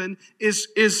happen,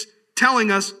 is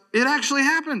telling us it actually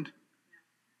happened.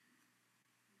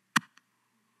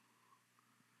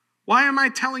 Why am I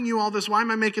telling you all this? Why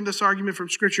am I making this argument from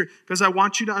Scripture? Because I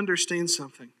want you to understand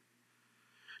something.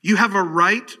 You have a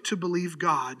right to believe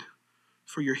God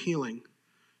for your healing,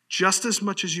 just as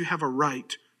much as you have a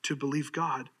right to believe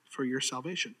God for your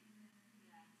salvation.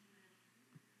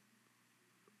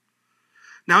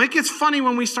 Now, it gets funny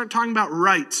when we start talking about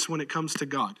rights when it comes to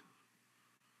God,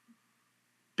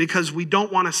 because we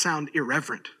don't want to sound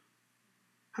irreverent.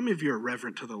 How many of you are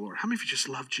reverent to the Lord? How many of you just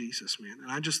love Jesus, man?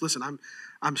 And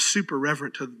I'm super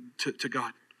reverent to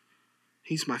God.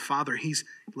 He's my Father. He's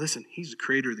the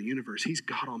creator of the universe. He's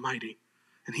God Almighty.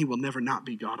 And he will never not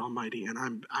be God Almighty. And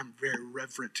I'm very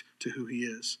reverent to who he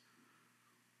is.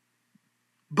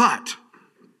 But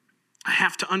I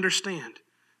have to understand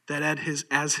that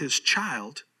as his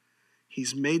child,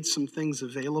 he's made some things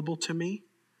available to me.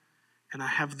 And I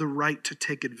have the right to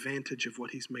take advantage of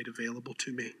what he's made available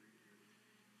to me.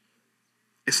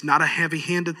 It's not a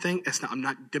heavy-handed thing. I'm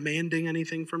not demanding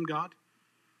anything from God.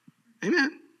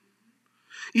 Amen.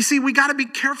 You see, we got to be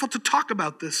careful to talk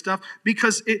about this stuff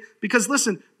because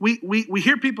listen, we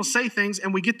hear people say things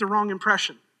and we get the wrong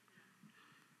impression.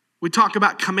 We talk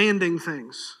about commanding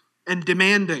things and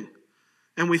demanding,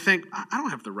 and we think, I don't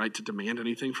have the right to demand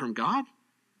anything from God.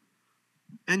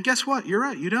 And guess what? You're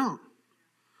right, you don't.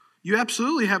 You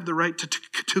absolutely have the right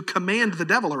to command the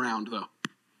devil around, though.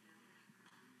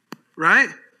 Right?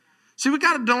 See, we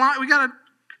got to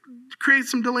create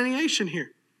some delineation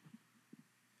here.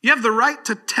 You have the right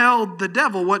to tell the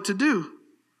devil what to do.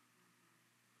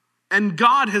 And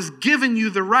God has given you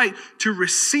the right to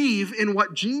receive in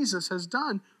what Jesus has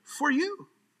done for you.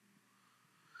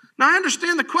 Now, I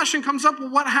understand the question comes up,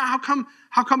 well, how come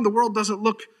the world doesn't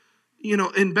look,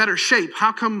 in better shape?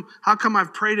 How come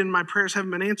I've prayed and my prayers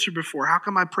haven't been answered before? How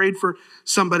come I prayed for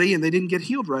somebody and they didn't get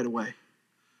healed right away?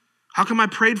 How come I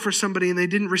prayed for somebody and they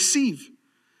didn't receive?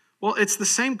 Well, it's the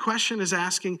same question as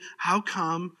asking, how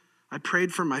come I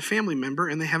prayed for my family member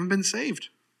and they haven't been saved?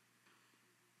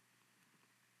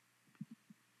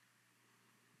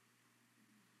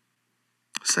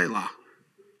 Selah.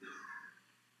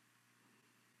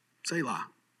 Selah.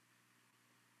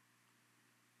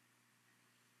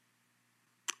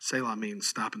 Selah means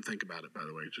stop and think about it, by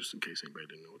the way, just in case anybody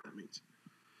didn't know what that means.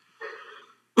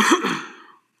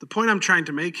 The point I'm trying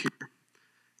to make here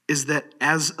is that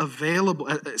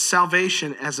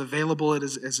salvation as available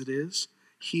as it is,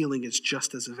 healing is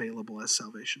just as available as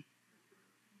salvation.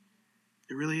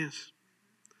 It really is.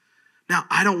 Now,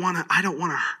 I don't want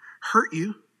to hurt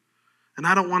you, and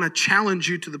I don't want to challenge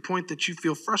you to the point that you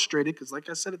feel frustrated, because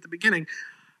like I said at the beginning,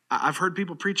 I've heard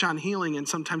people preach on healing, and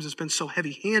sometimes it's been so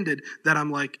heavy-handed that I'm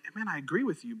like, man, I agree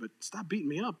with you, but stop beating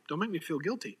me up. Don't make me feel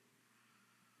guilty.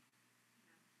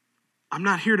 I'm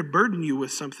not here to burden you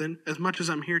with something as much as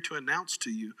I'm here to announce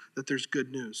to you that there's good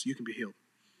news. You can be healed.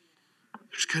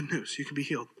 There's good news. You can be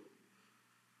healed.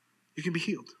 You can be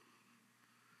healed.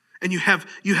 And you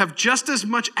have just as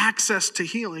much access to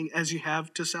healing as you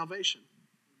have to salvation.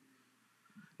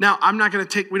 Now,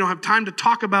 we don't have time to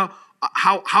talk about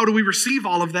how do we receive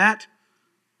all of that.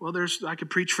 Well, I could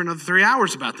preach for another 3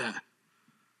 hours about that.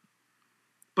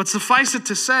 But suffice it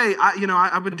to say,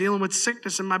 I've been dealing with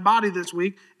sickness in my body this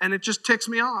week, and it just ticks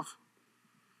me off.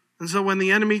 And so when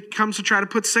the enemy comes to try to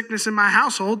put sickness in my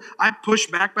household, I push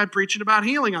back by preaching about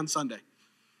healing on Sunday.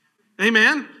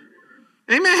 Amen?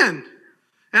 Amen.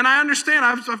 And I understand.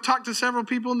 I've talked to several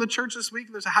people in the church this week,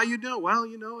 and they say, how you doing? Well,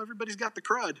 everybody's got the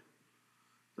crud.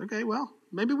 Okay, well,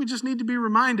 maybe we just need to be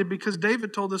reminded, because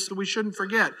David told us that we shouldn't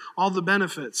forget all the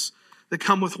benefits that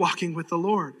come with walking with the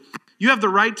Lord. You have the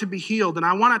right to be healed, and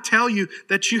I want to tell you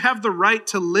that you have the right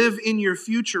to live in your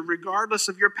future regardless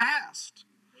of your past.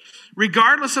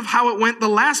 Regardless of how it went the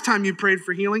last time you prayed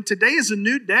for healing, today is a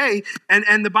new day,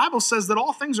 and the Bible says that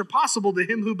all things are possible to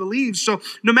him who believes. So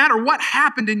no matter what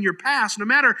happened in your past, no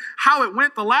matter how it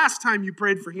went the last time you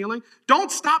prayed for healing,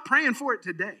 don't stop praying for it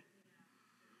today.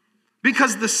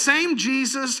 Because the same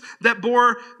Jesus that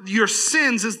bore your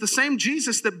sins is the same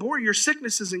Jesus that bore your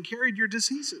sicknesses and carried your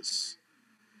diseases.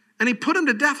 And he put him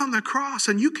to death on the cross,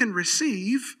 and you can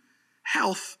receive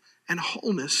health and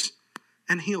wholeness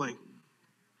and healing.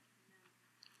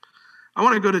 I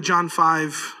want to go to John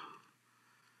 5.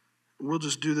 We'll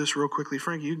just do this real quickly.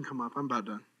 Frankie, you can come up. I'm about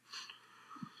done.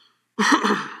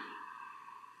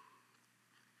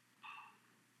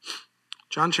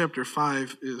 John chapter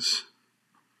 5 is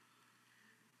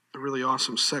a really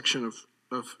awesome section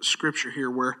of scripture here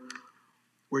where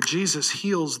Jesus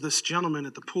heals this gentleman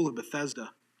at the pool of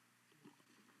Bethesda.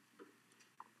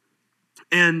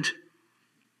 And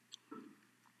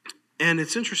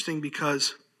it's interesting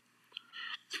because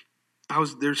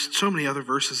there's so many other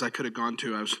verses I could have gone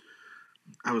to.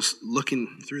 I was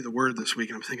looking through the word this week,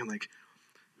 and I'm thinking like,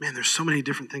 man, there's so many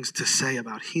different things to say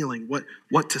about healing.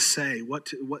 What to say?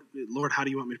 Lord, how do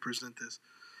you want me to present this?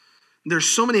 There's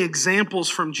so many examples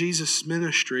from Jesus'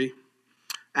 ministry.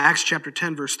 Acts chapter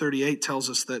 10, verse 38 tells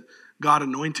us that God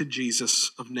anointed Jesus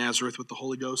of Nazareth with the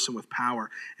Holy Ghost and with power,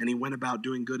 and he went about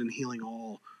doing good and healing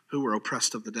all who were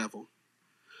oppressed of the devil.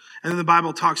 And then the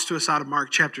Bible talks to us out of Mark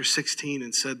chapter 16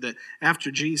 and said that after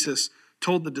Jesus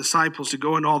told the disciples to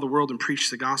go into all the world and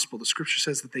preach the gospel, the scripture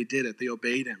says that they did it. They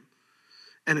obeyed him.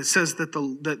 And it says that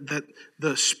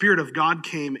the Spirit of God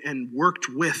came and worked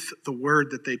with the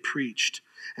word that they preached,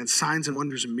 and signs and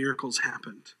wonders and miracles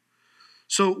happened.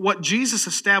 So what Jesus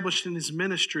established in his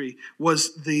ministry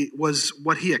was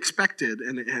what he expected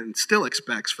and still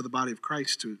expects for the body of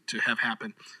Christ to have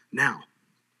happen now.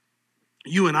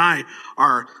 You and I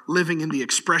are living in the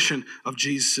expression of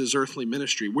Jesus' earthly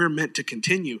ministry. We're meant to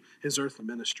continue his earthly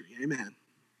ministry. Amen.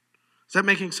 Is that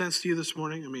making sense to you this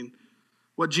morning? I mean,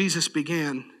 what Jesus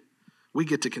began, we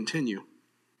get to continue.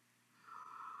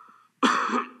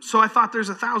 So I thought there's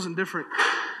 1,000 different...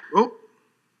 Oh,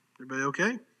 everybody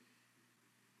okay?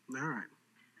 All right.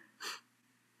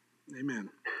 Amen.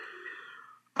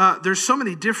 There's so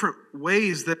many different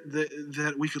ways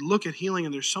that we could look at healing,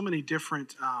 and there's so many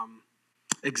different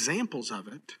examples of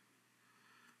it.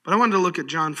 But I wanted to look at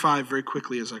John 5 very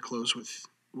quickly as I close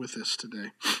with this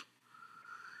today.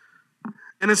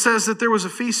 And it says that there was a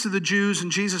feast of the Jews,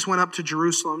 and Jesus went up to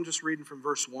Jerusalem. Just reading from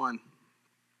verse 1.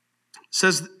 It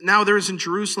says, now there is in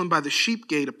Jerusalem by the sheep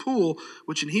gate a pool,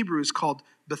 which in Hebrew is called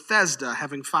Bethesda,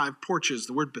 having 5 porches.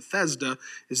 The word Bethesda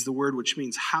is the word which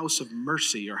means house of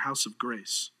mercy or house of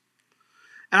grace.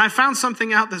 And I found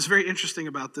something out that's very interesting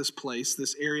about this place,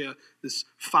 this area, this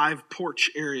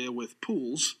 5-porch area with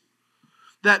pools,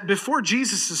 that before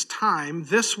Jesus' time,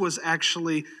 this was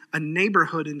actually a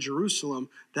neighborhood in Jerusalem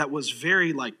that was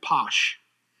very posh.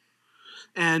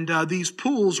 And these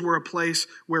pools were a place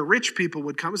where rich people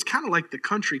would come. It's kind of like the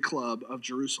country club of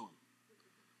Jerusalem.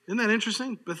 Isn't that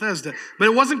interesting? Bethesda. But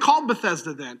it wasn't called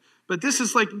Bethesda then. But this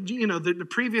is the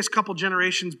previous couple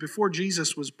generations before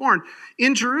Jesus was born.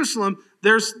 In Jerusalem,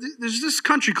 there's this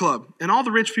country club. And all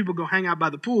the rich people go hang out by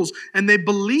the pools. And they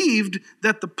believed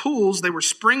that the pools, they were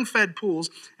spring-fed pools.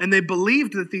 And they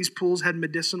believed that these pools had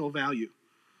medicinal value.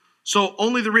 So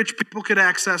only the rich people could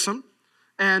access them.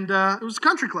 And it was a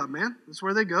country club, man. It's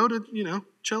where they go to,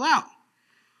 chill out.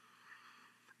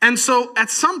 And so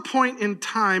at some point in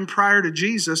time prior to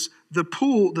Jesus,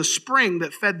 the spring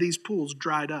that fed these pools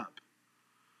dried up.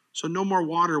 So no more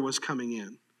water was coming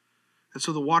in. And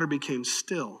so the water became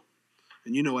still.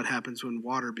 And you know what happens when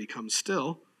water becomes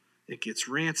still? It gets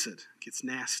rancid, it gets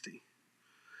nasty.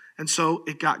 And so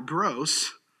it got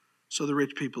gross, so the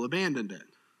rich people abandoned it.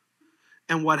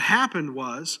 And what happened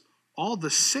was, all the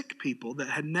sick people that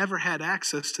had never had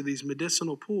access to these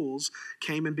medicinal pools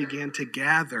came and began to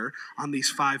gather on these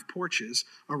 5 porches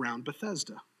around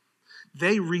Bethesda.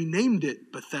 They renamed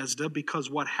it Bethesda because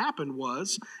what happened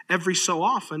was every so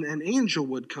often an angel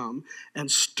would come and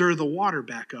stir the water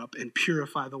back up and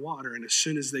purify the water. And as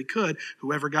soon as they could,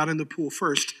 whoever got in the pool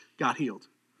first got healed.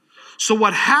 So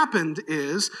what happened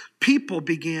is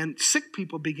sick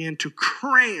people began to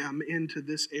cram into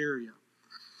this area.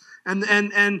 And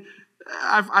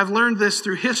I've learned this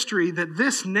through history that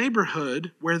this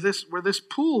neighborhood where this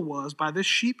pool was by this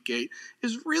sheep gate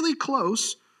is really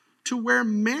close to where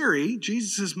Mary,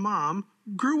 Jesus' mom,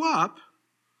 grew up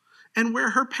and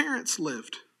where her parents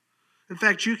lived. In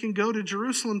fact, you can go to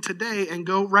Jerusalem today and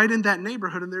go right in that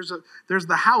neighborhood, and there's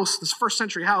the house, this first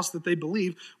century house that they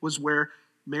believe was where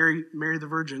Mary the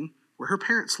Virgin, where her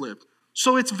parents lived.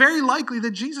 So it's very likely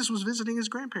that Jesus was visiting his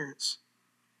grandparents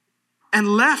and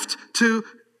left to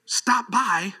stop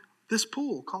by this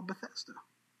pool called Bethesda.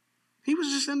 He was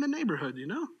just in the neighborhood,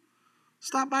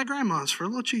 Stop by grandma's for a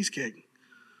little cheesecake.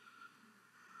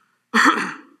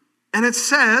 And it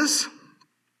says,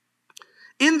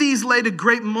 in these laid a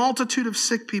great multitude of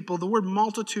sick people. The word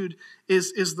multitude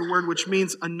is the word which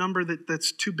means a number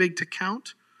that's too big to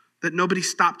count, that nobody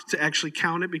stopped to actually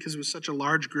count it because it was such a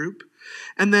large group.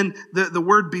 And then the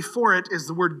word before it is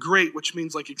the word great, which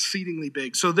means exceedingly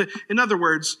big. So in other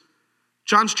words,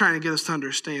 John's trying to get us to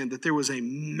understand that there was a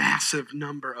massive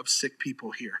number of sick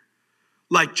people here.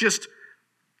 Just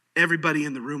everybody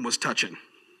in the room was touching,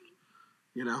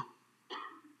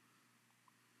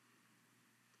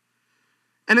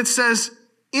 And it says,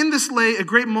 in this lay a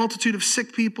great multitude of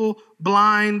sick people,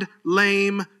 blind,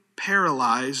 lame,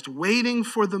 paralyzed, waiting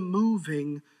for the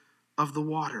moving of the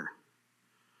water.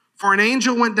 For an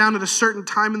angel went down at a certain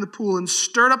time in the pool and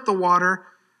stirred up the water,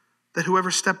 that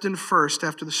whoever stepped in first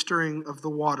after the stirring of the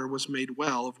water was made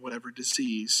well of whatever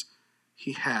disease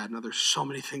he had. Now, there's so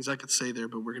many things I could say there,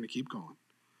 but we're going to keep going.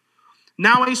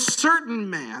 Now, a certain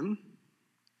man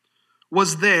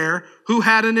was there who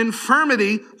had an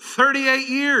infirmity 38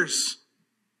 years.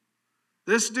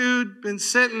 This dude been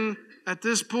sitting at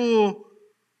this pool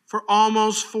for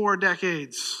almost 4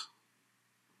 decades.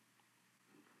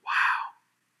 Wow.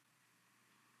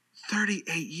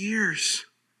 38 years.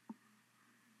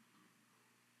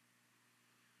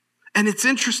 And it's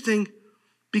interesting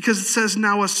because it says,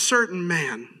 now a certain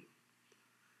man.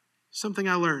 Something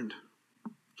I learned.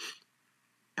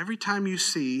 Every time you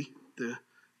see the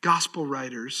gospel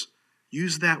writers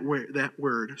use that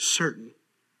word, certain,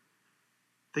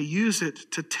 they use it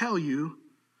to tell you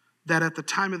that at the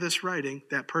time of this writing,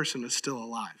 that person is still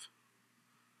alive.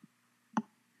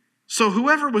 So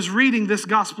whoever was reading this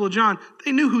Gospel of John,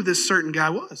 they knew who this certain guy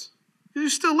was. He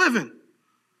was still living.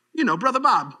 You know, Brother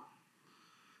Bob.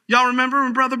 Y'all remember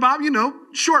when Brother Bob,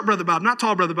 short Brother Bob, not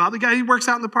tall Brother Bob, the guy who works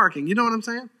out in the parking. You know what I'm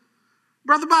saying?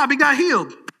 Brother Bob, he got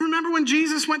healed. Remember when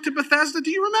Jesus went to Bethesda?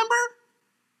 Do you remember?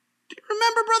 Do you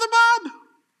remember, Brother Bob?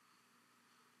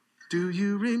 Do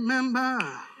you remember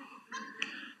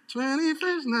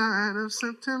 21st night of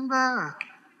September?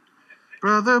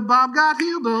 Brother Bob got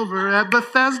healed over at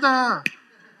Bethesda.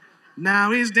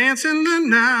 Now he's dancing the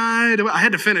night. I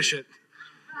had to finish it.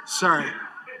 Sorry.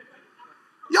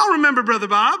 Y'all remember Brother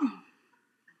Bob?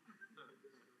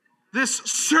 This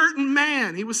certain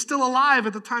man, he was still alive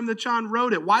at the time that John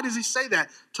wrote it. Why does he say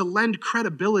that? To lend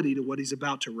credibility to what he's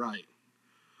about to write.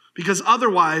 Because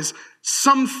otherwise,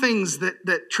 some things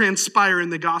that transpire in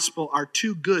the gospel are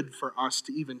too good for us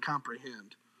to even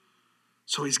comprehend.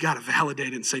 So he's got to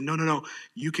validate it and say, no,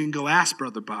 you can go ask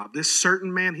Brother Bob. This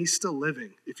certain man, he's still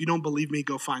living. If you don't believe me,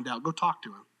 go find out. Go talk to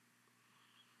him.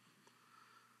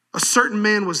 A certain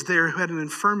man was there who had an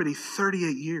infirmity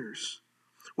 38 years.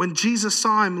 When Jesus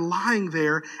saw him lying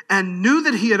there and knew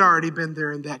that he had already been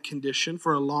there in that condition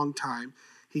for a long time,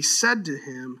 he said to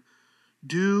him,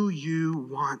 do you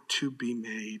want to be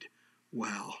made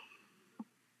well?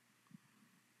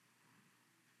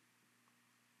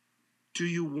 Do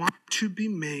you want to be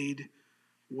made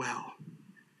well?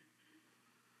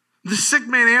 The sick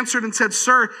man answered and said,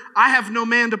 Sir, I have no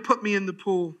man to put me in the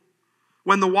pool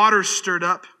when the waters stirred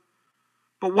up.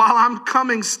 But while I'm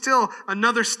coming, still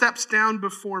another steps down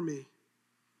before me.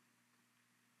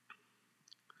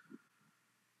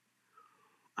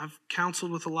 I've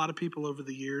counseled with a lot of people over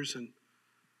the years, and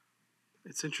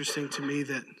it's interesting to me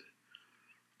that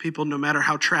people, no matter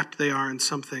how trapped they are in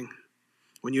something,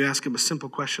 when you ask them a simple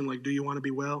question like, do you want to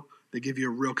be well? They give you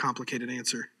a real complicated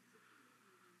answer.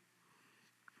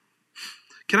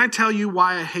 Can I tell you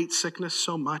why I hate sickness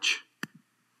so much?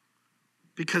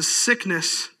 Because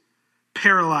sickness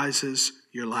paralyzes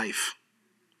your life.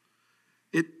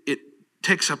 It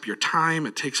takes up your time,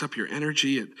 it takes up your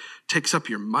energy, it takes up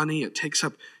your money, it takes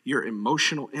up your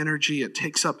emotional energy,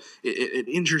 it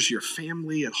injures your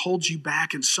family, it holds you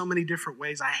back in so many different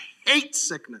ways. I hate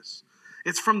sickness.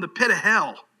 It's from the pit of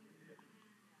hell.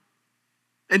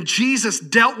 And Jesus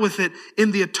dealt with it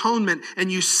in the atonement.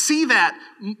 And you see that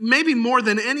maybe more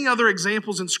than any other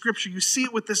examples in Scripture. You see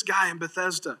it with this guy in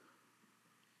Bethesda.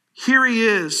 Here he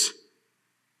is.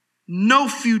 No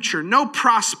future, no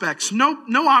prospects,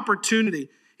 no opportunity.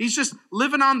 He's just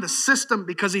living on the system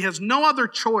because he has no other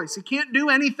choice. He can't do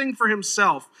anything for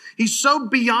himself. He's so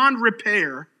beyond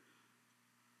repair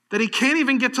that he can't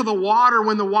even get to the water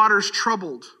when the water's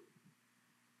troubled.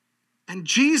 And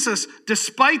Jesus,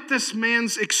 despite this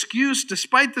man's excuse,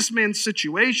 despite this man's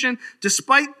situation,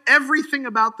 despite everything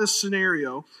about this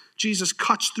scenario, Jesus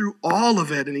cuts through all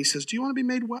of it and he says, do you want to be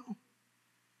made well?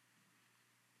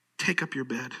 Take up your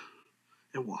bed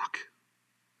and walk.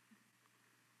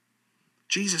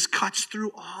 Jesus cuts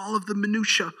through all of the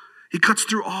minutia. He cuts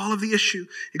through all of the issue.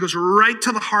 He goes right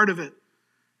to the heart of it.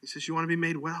 He says, you want to be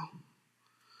made well?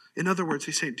 In other words,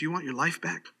 he's saying, do you want your life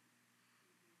back?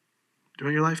 Do you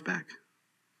want your life back?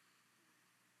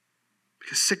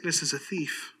 Because sickness is a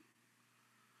thief.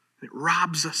 It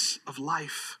robs us of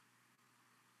life.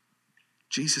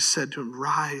 Jesus said to him,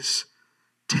 rise,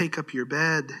 take up your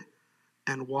bed,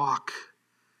 and walk.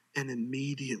 And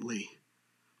immediately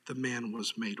the man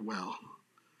was made well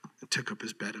and took up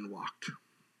his bed and walked.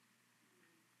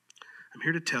 I'm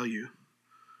here to tell you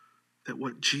that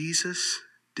what Jesus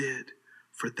did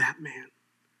for that man,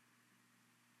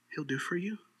 he'll do for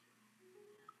you.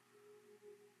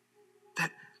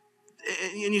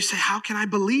 And you say, how can I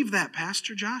believe that,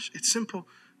 Pastor Josh? It's simple.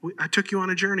 I took you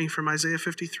on a journey from Isaiah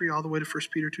 53 all the way to 1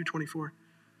 Peter 2:24.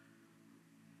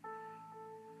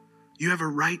 You have a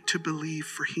right to believe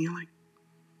for healing.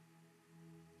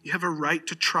 You have a right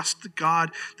to trust the God.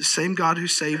 The same God who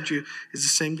saved you is the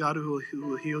same God who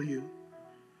will heal you.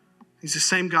 He's the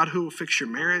same God who will fix your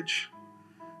marriage.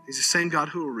 He's the same God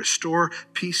who will restore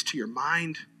peace to your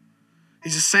mind.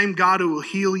 He's the same God who will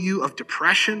heal you of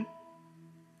depression,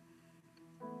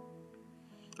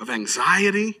 of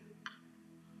anxiety,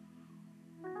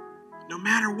 no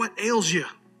matter what ails you.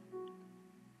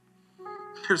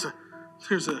 There's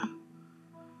a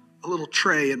little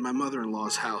tray in my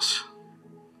mother-in-law's house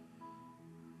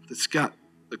that's got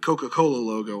the Coca-Cola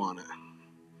logo on it.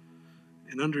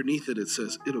 And underneath it, it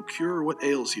says, it'll cure what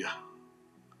ails you.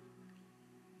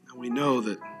 And we know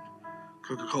that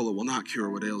Coca-Cola will not cure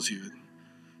what ails you. It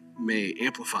may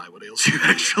amplify what ails you,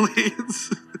 actually.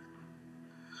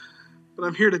 But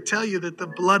I'm here to tell you that the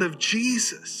blood of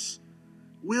Jesus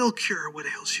will cure what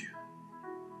ails you.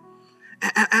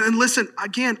 And listen,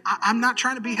 again, I'm not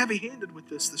trying to be heavy-handed with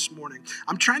this morning.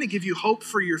 I'm trying to give you hope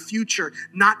for your future,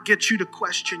 not get you to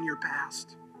question your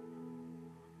past.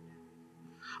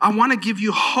 I want to give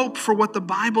you hope for what the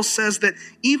Bible says, that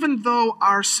even though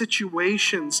our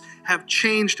situations have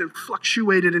changed and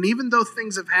fluctuated, and even though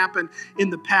things have happened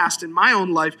in the past, in my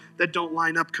own life, that don't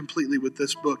line up completely with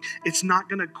this book, it's not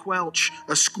going to squelch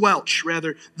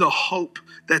the hope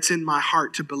that's in my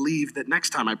heart to believe that next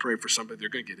time I pray for somebody, they're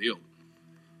going to get healed.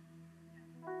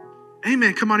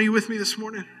 Amen. Come on, are you with me this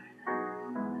morning?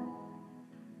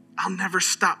 I'll never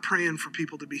stop praying for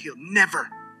people to be healed. Never.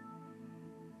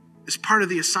 It's part of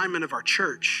the assignment of our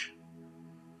church.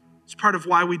 It's part of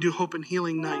why we do Hope and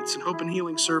Healing nights and Hope and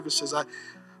Healing services. I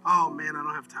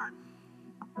don't have time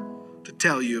to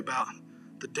tell you about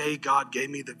the day God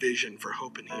gave me the vision for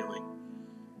Hope and Healing.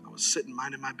 I was sitting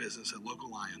minding my business at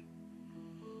Local Lion,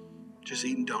 just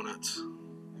eating donuts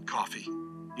and coffee,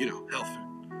 health food.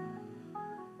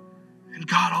 And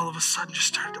God all of a sudden just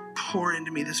started to pour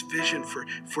into me this vision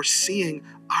for seeing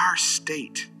our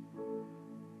state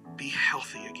be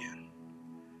healthy again.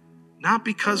 Not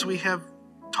because we have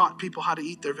taught people how to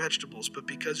eat their vegetables, but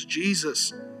because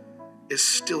Jesus is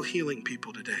still healing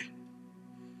people today.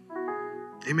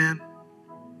 Amen.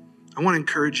 I want to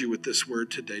encourage you with this word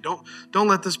today. Don't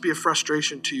let this be a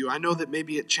frustration to you. I know that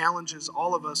maybe it challenges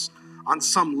all of us on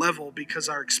some level because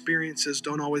our experiences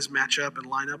don't always match up and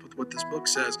line up with what this book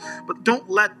says. But don't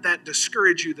let that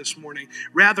discourage you this morning.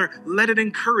 Rather, let it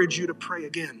encourage you to pray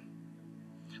again.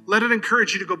 Let it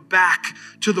encourage you to go back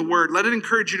to the Word. Let it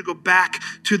encourage you to go back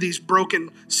to these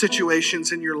broken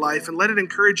situations in your life. And let it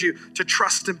encourage you to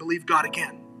trust and believe God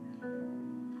again.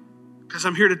 Because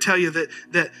I'm here to tell you that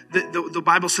the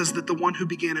Bible says that the one who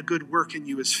began a good work in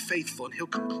you is faithful and He'll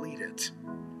complete it.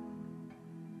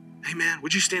 Amen.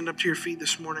 Would you stand up to your feet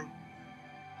this morning?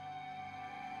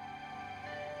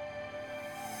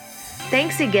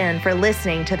 Thanks again for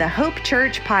listening to the Hope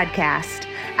Church podcast.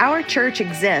 Our church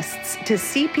exists to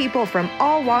see people from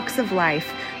all walks of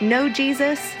life know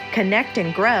Jesus, connect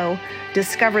and grow,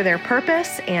 discover their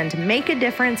purpose, and make a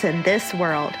difference in this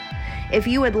world. If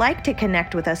you would like to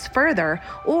connect with us further,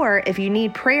 or if you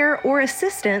need prayer or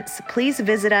assistance, please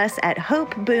visit us at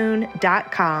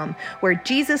hopeboone.com, where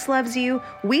Jesus loves you,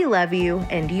 we love you,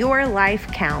 and your life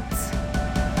counts.